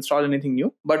need to install anything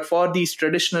new. But for these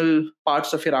traditional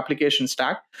parts of your application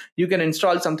stack, you can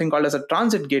install something called as a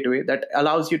transit gateway that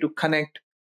allows you to connect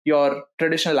your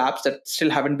traditional apps that still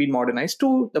haven't been modernized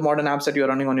to the modern apps that you're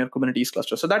running on your Kubernetes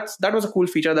cluster. So that was a cool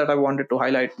feature that I wanted to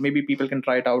highlight. Maybe people can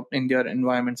try it out in their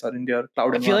environments or in their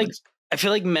cloud environments. I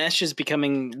feel like mesh is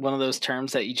becoming one of those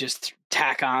terms that you just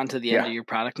tack on to the end of your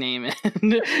product name,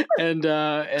 and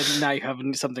now you have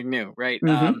something new, right?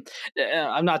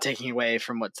 I'm not taking away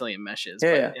from what Cilium Mesh is.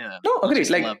 No, agreed.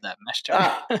 I love that mesh term.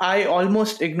 I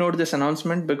almost ignored this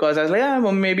announcement because I was like,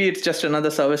 well, maybe it's just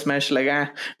another service mesh. Like,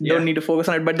 don't need to focus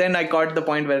on it. But then I got the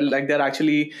point where like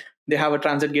they have a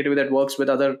transit gateway that works with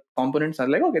other components. I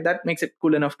was like, okay, that makes it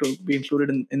cool enough to be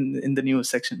included in the news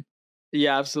section.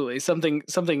 Yeah, absolutely. Something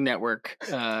network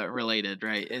related,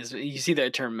 right? Is you see the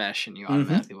term mesh and you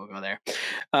automatically will go there.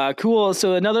 Cool.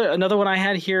 So another one I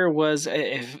had here was,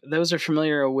 if those are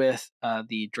familiar with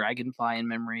the Dragonfly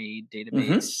in-memory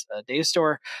database data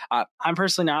store. I'm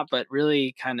personally not, but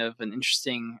really kind of an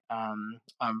interesting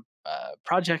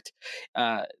project.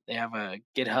 They have a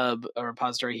GitHub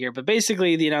repository here, but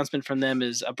basically the announcement from them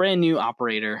is a brand new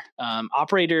operator.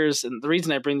 Operators, and the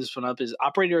reason I bring this one up is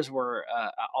operators were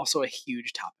also a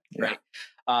huge topic, right?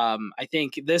 I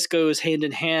think this goes hand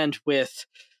in hand with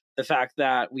the fact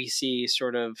that we see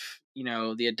sort of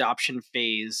the adoption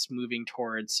phase moving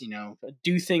towards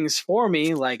do things for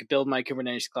me, like build my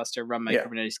Kubernetes cluster, run my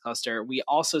Kubernetes cluster. We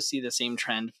also see the same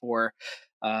trend for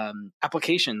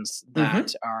applications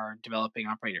that are developing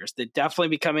operators. They're definitely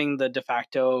becoming the de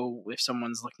facto. If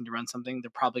someone's looking to run something, they're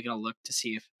probably going to look to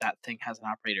see if that thing has an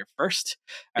operator first.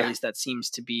 At least that seems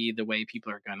to be the way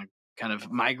people are going to kind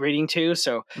of migrating to.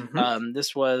 So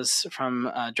this was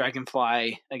from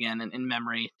Dragonfly, again, an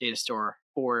in-memory data store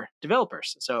for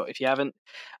developers. So if you haven't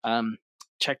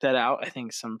checked that out, I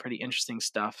think some pretty interesting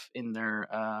stuff in their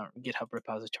GitHub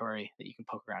repository that you can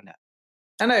poke around at.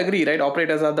 And I agree, right?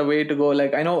 Operators are the way to go.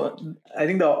 Like I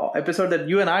think the episode that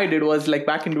you and I did was like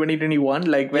back in 2021,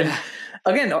 like when, Yeah.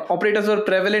 again, operators were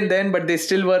prevalent then, but they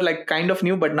still were like kind of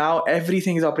new. But now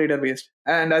everything is operator based.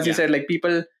 And as you Yeah. said, like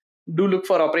people do look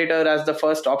for operator as the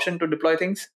first option to deploy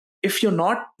things. If you're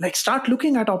not, like, start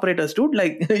looking at operators, dude.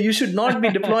 Like you should not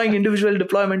be deploying individual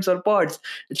deployments or pods.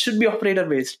 It should be operator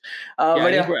based. Yeah,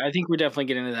 But yeah, I think we're definitely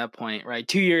getting to that point, right?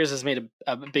 2 years has made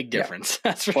a big yeah, difference.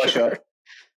 That's for for sure. sure.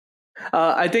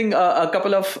 I think a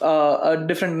couple of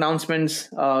different announcements.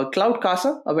 Cloud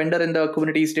Casa, a vendor in the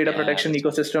Kubernetes data Yeah, protection that's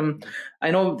cool. ecosystem. I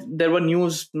know there were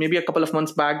news maybe a couple of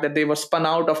months back that they were spun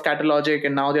out of Catalogic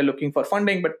and now they're looking for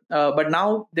funding. But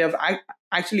now they have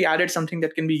actually added something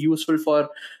that can be useful for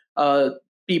uh,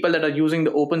 people that are using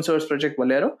the open source project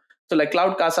Valero. So like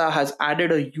Cloud Casa has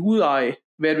added a UI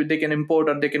where they can import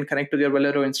or they can connect to their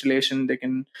Valero installation. They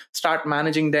can start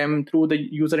managing them through the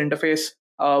user interface.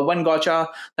 One gotcha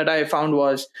that I found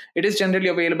was it is generally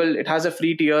available. It has a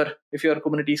free tier if your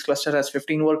Kubernetes cluster has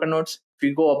 15 worker nodes. If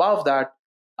you go above that,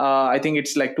 I think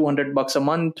it's like $200 a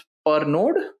month per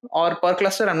node or per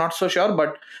cluster. I'm not so sure,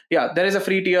 but yeah, there is a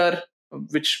free tier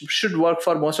which should work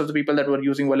for most of the people that were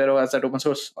using Valero as that open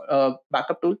source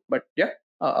backup tool. But yeah,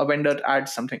 a vendor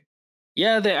adds something.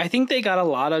 Yeah, I think they got a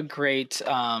lot of great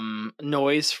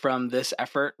noise from this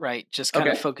effort, right? Just kind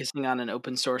of Okay. focusing on an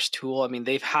open source tool. I mean,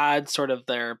 they've had sort of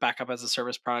their backup as a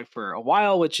service product for a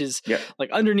while, which is Yeah.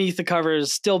 like underneath the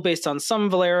covers, still based on some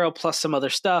Valero plus some other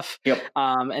stuff. Yep.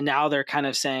 And now they're kind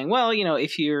of saying, well,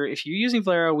 if you're using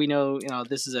Valero, we know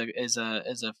this is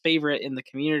a favorite in the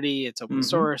community. It's open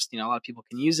source. A lot of people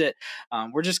can use it.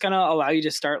 We're just gonna allow you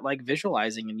to start like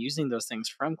visualizing and using those things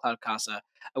from Cloud Casa,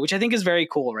 which I think is very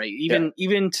cool, right?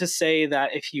 Even to say that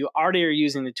if you already are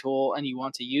using the tool and you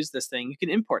want to use this thing, you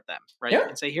can import them, right? Yeah. You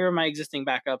can say, here are my existing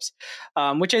backups,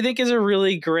 which I think is a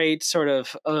really great sort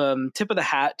of tip of the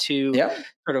hat to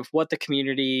sort of what the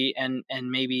community and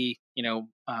maybe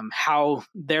how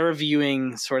they're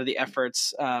viewing sort of the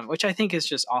efforts, which I think is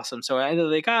just awesome. So I know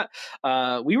they got,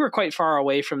 we were quite far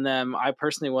away from them. I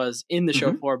personally was in the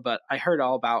show floor, but I heard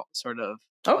all about sort of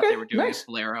what they were doing with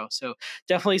Valero. So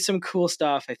definitely some cool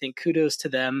stuff. I think kudos to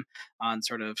them on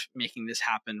sort of making this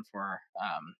happen for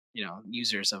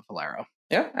users of Valero.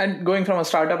 Yeah, and going from a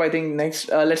startup, I think next,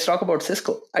 let's talk about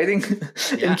Cisco. I think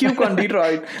in KubeCon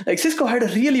Detroit, like Cisco had a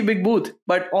really big booth,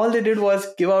 but all they did was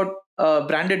give out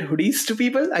branded hoodies to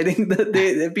people. I think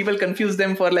that people confused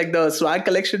them for like the swag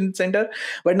collection center.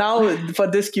 But now for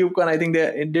this KubeCon, I think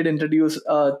they did introduce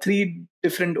 3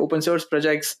 different open source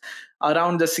projects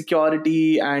around the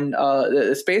security and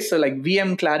space. So like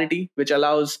VM Clarity, which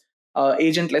allows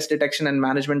agentless detection and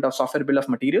management of software bill of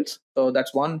materials. So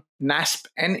that's one. NASP,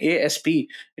 NASP.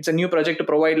 It's a new project to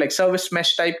provide like service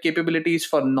mesh type capabilities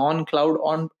for non-cloud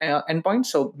on endpoints.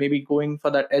 So maybe going for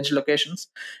that edge locations.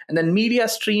 And then media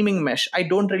streaming mesh. I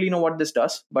don't really know what this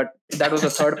does, but that was the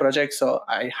third project, so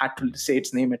I had to say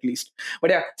its name at least. But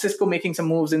yeah, Cisco making some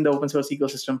moves in the open source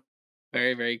ecosystem.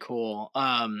 Very, very cool.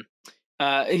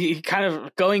 Kind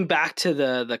of going back to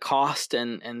the cost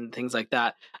and things like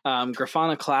that.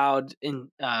 Grafana Cloud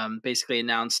basically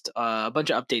announced a bunch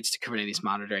of updates to Kubernetes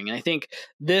monitoring, and I think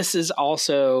this is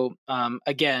also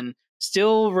again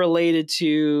still related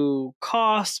to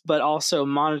cost, but also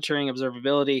monitoring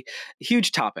observability.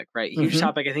 Huge topic, right? Huge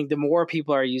topic. I think the more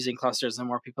people are using clusters, the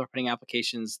more people are putting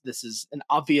applications. This is an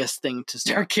obvious thing to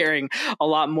start caring a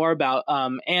lot more about.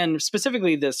 And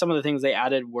specifically, some of the things they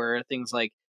added were things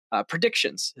like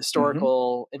predictions,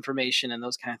 historical information, and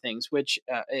those kind of things, which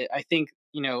I think,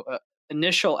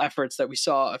 initial efforts that we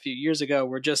saw a few years ago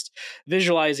were just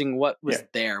visualizing what was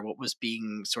there, what was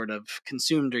being sort of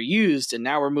consumed or used. And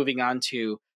now we're moving on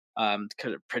to kind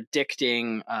of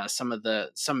predicting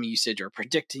some usage or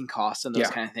predicting costs and those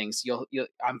kind of things.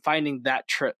 I'm finding that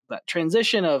that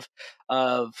transition of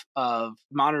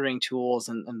monitoring tools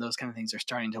and those kind of things are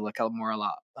starting to look a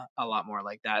lot more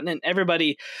like that. And then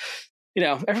everybody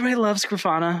loves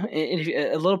Grafana.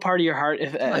 A little part of your heart,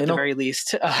 at the very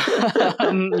least,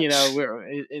 we're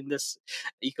in this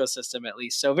ecosystem at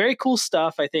least. So very cool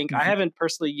stuff. I think I haven't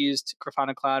personally used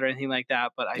Grafana Cloud or anything like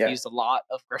that, but I've used a lot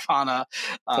of Grafana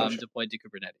deployed to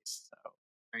Kubernetes. So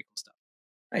very cool stuff.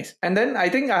 Nice. And then I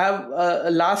think I have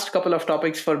a last couple of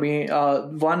topics for me.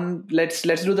 One, let's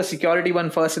do the security one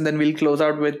first, and then we'll close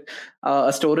out with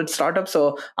a storage startup.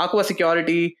 So Aqua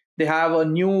Security, they have a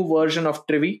new version of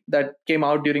Trivi that came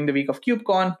out during the week of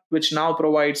KubeCon, which now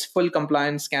provides full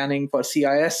compliance scanning for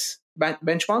CIS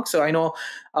benchmarks. So I know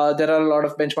there are a lot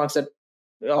of benchmarks that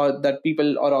that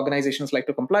people or organizations like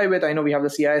to comply with. I know we have the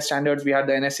CIS standards, we had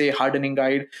the NSA hardening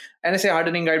guide. NSA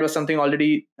hardening guide was something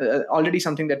already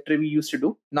something that Trivy used to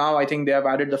do. Now I think they have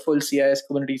added the full CIS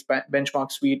Kubernetes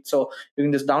benchmark suite. So you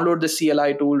can just download the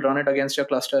CLI tool, run it against your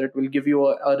cluster. It will give you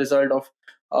a result of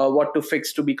what to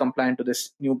fix to be compliant to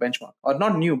this new benchmark, or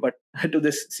not new, but to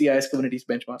this CIS Kubernetes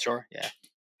benchmark. Sure, yeah.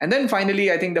 And then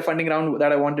finally, I think the funding round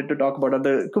that I wanted to talk about are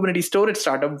the Kubernetes storage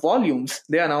startup Volumes.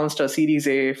 They announced a Series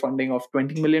A funding of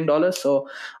 $20 million. So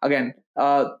again,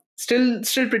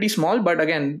 still pretty small, but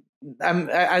again,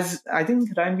 as I think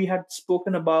Ryan, we had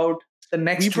spoken about the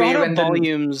next we brought wave up and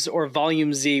Volumes or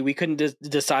Volume Z. We couldn't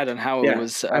decide on how it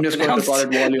was I'm just going to call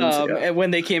it Volumes. And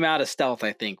when they came out of stealth,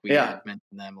 I think we had mentioned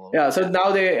them a little bit. So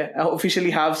now they officially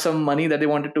have some money that they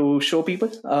wanted to show people.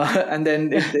 And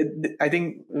then I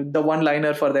think the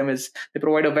one-liner for them is they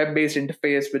provide a web-based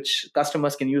interface which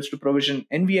customers can use to provision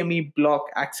NVMe block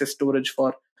access storage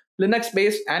for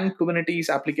Linux-based and Kubernetes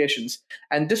applications.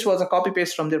 And this was a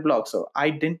copy-paste from their blog. So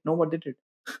I didn't know what they did.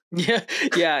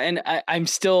 Yeah, and I'm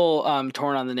still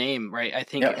torn on the name, right? I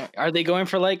think are they going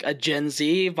for like a Gen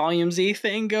Z Volume Z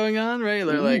thing going on, right?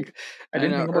 They're like I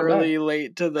didn't think about early,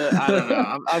 late to the. I don't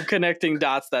know. I'm connecting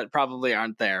dots that probably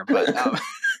aren't there, but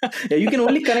you can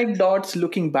only connect dots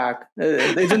looking back.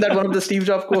 Isn't that one of the Steve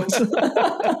Jobs quotes?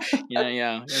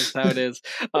 Yeah, that's how it is.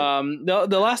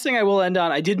 The last thing I will end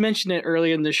on, I did mention it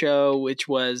earlier in the show, which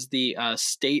was the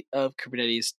State of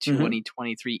Kubernetes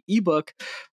 2023 ebook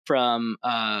from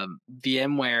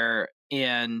VMware,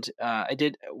 and I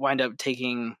did wind up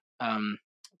taking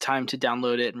time to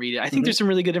download it and read it. I think there's some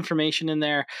really good information in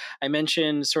there. I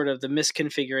mentioned sort of the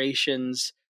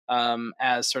misconfigurations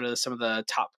as sort of some of the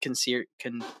top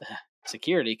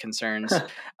security concerns.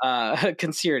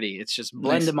 Concerity, it's just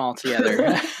blend them all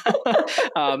together.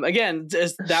 Again,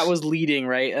 that was leading,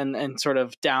 right? And sort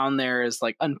of down there is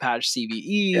like unpatched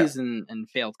CVEs and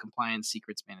failed compliance,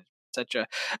 secrets management, etc.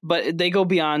 But they go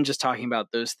beyond just talking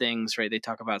about those things, right? They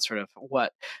talk about sort of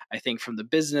what I think from the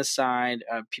business side,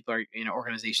 people are,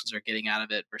 organizations are getting out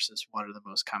of it versus what are the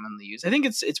most commonly used. I think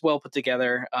it's well put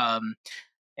together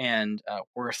and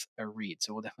worth a read.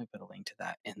 So we'll definitely put a link to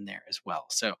that in there as well.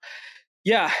 So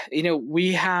yeah,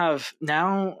 we have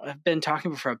now been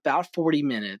talking for about 40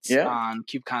 minutes on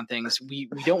KubeCon things. We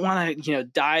don't want to,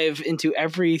 dive into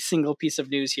every single piece of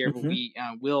news here, but we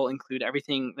will include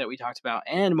everything that we talked about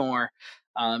and more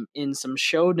in some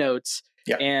show notes.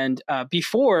 Yeah. And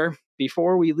before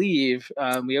we leave,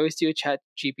 we always do a Chat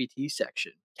GPT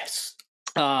section. Yes.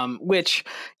 Which,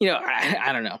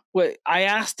 I don't know. What I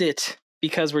asked it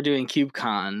because we're doing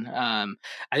KubeCon. I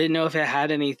didn't know if it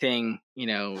had anything,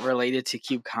 related to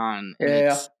KubeCon in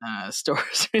its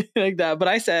stores or anything like that. But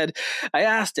I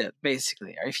asked it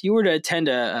basically, if you were to attend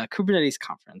a Kubernetes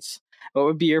conference, what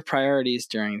would be your priorities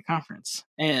during the conference?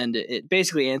 And it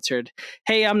basically answered,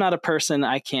 hey, I'm not a person.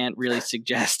 I can't really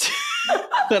suggest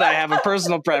that I have a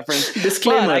personal preference.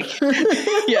 Disclaimer.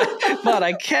 But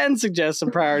I can suggest some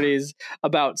priorities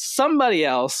about somebody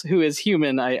else who is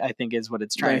human, I think is what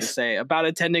it's trying to say about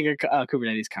attending a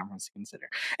Kubernetes conference to consider.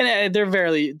 And they're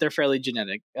fairly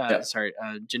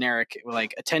generic,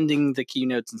 like attending the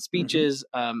keynotes and speeches,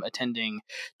 attending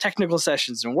technical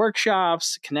sessions and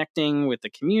workshops, connecting with the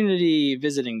community,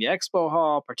 visiting the expo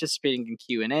hall, participating in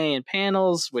Q&A and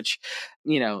panels, which,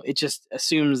 it just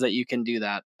assumes that you can do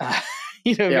that.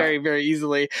 Very, very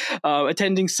easily.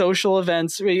 Attending social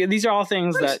events. These are all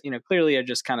things that, clearly are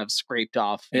just kind of scraped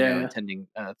off, attending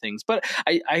things. But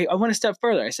I went a step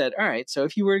further. I said, all right, so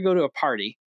if you were to go to a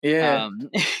party, a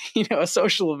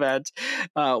social event,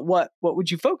 what would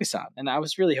you focus on? And I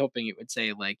was really hoping it would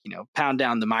say like, pound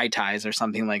down the Mai Tais or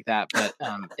something like that, but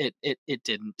it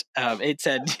didn't. It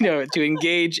said, to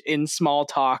engage in small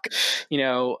talk,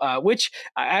 which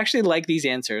I actually like these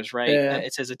answers, right?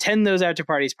 It says attend those after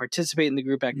parties, participate in the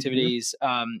group activities,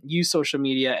 use social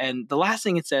media, and the last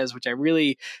thing it says, which I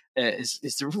really is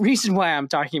the reason why I'm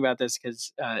talking about this,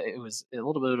 because it was a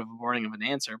little bit of a boring of an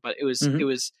answer, but it was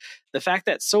the fact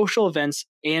that social events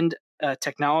and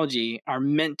technology are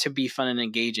meant to be fun and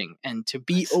engaging and to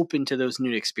be open to those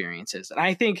new experiences. And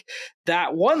I think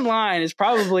that one line is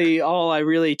probably all I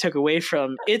really took away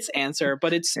from its answer,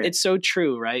 but it's so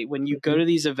true, right? When you go to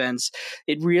these events,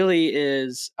 it really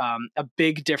is a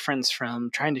big difference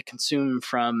from trying to consume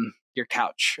from your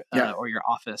couch or your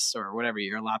office or whatever,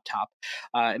 your laptop.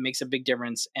 It makes a big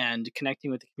difference, and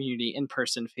connecting with the community in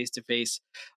person, face to face.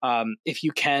 If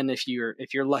you can, if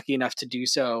you're lucky enough to do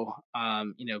so,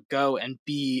 go and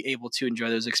be able to enjoy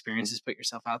those experiences, put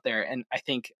yourself out there. And I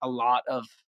think a lot of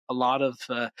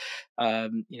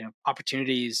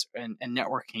opportunities and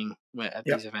networking at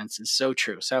these events is so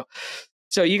true. So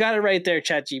So you got it right there,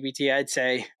 ChatGPT, I'd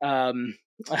say.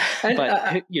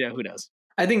 But who knows?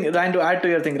 I think, Ryan, to add to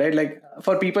your thing, right? Like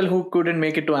for people who couldn't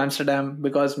make it to Amsterdam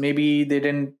because maybe they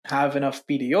didn't have enough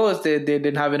PDOs, they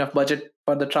didn't have enough budget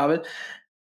for the travel.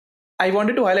 I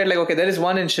wanted to highlight, like, okay, there is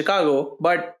one in Chicago,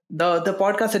 but the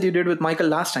podcast that you did with Michael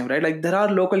last time, right? Like there are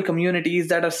local communities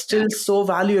that are still so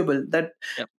valuable that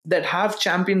have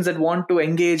champions that want to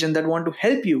engage and that want to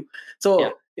help you.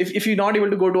 So if you're not able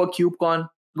to go to a KubeCon,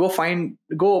 go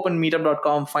open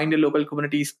meetup.com, find your local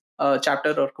communities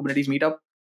chapter or communities meetup,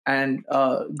 and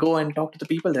go and talk to the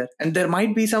people there. And there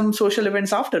might be some social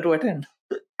events after to attend.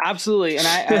 Absolutely. And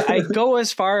I go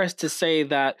as far as to say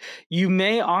that you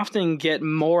may often get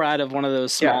more out of one of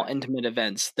those small intimate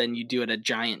events than you do at a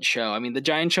giant show. I mean, the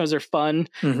giant shows are fun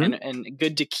and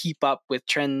good to keep up with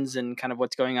trends and kind of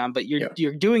what's going on, but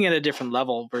you're doing it at a different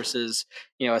level versus,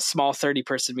 a small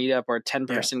 30-person meetup or a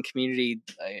 10-person community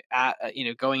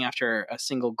going after a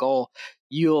single goal.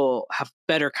 You'll have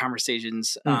better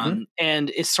conversations, and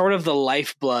it's sort of the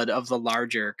lifeblood of the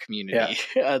larger community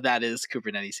that is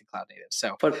Kubernetes and Cloud Native.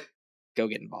 So go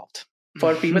get involved.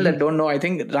 For people that don't know, I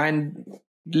think Ryan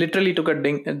literally took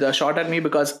the shot at me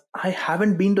because I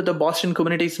haven't been to the Boston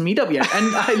Kubernetes meetup yet,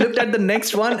 and I looked at the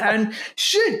next one and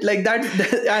shit, like that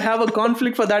I have a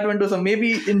conflict for that one too. So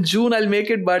maybe in June I'll make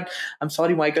it, but I'm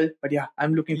sorry, Michael, but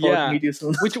I'm looking forward to meet you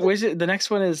soon. Which the next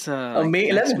one is May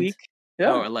 11th. Next week.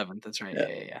 Yeah. Oh, 11th. That's right.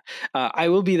 Yeah. I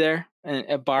will be there,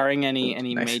 barring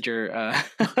any major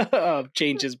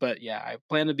changes. But I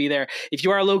plan to be there. If you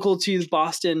are local to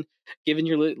Boston, given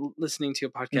you're listening to a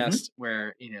podcast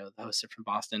where the hosts are from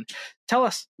Boston, tell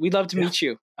us. We'd love to meet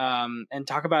you and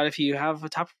talk about if you have a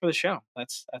topic for the show.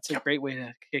 That's a great way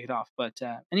to kick it off. But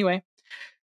anyway.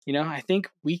 I think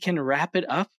we can wrap it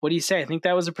up. What do you say? I think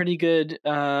that was a pretty good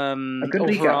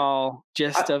overall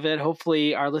gist of it.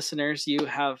 Hopefully our listeners, you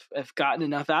have gotten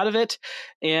enough out of it.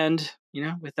 And,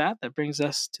 with that brings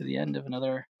us to the end of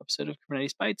another episode of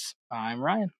Kubernetes Bytes. I'm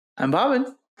Ryan. I'm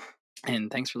Bhavin. And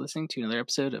thanks for listening to another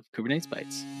episode of Kubernetes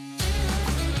Bytes.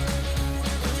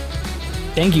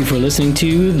 Thank you for listening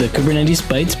to the Kubernetes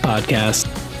Bytes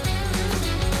podcast.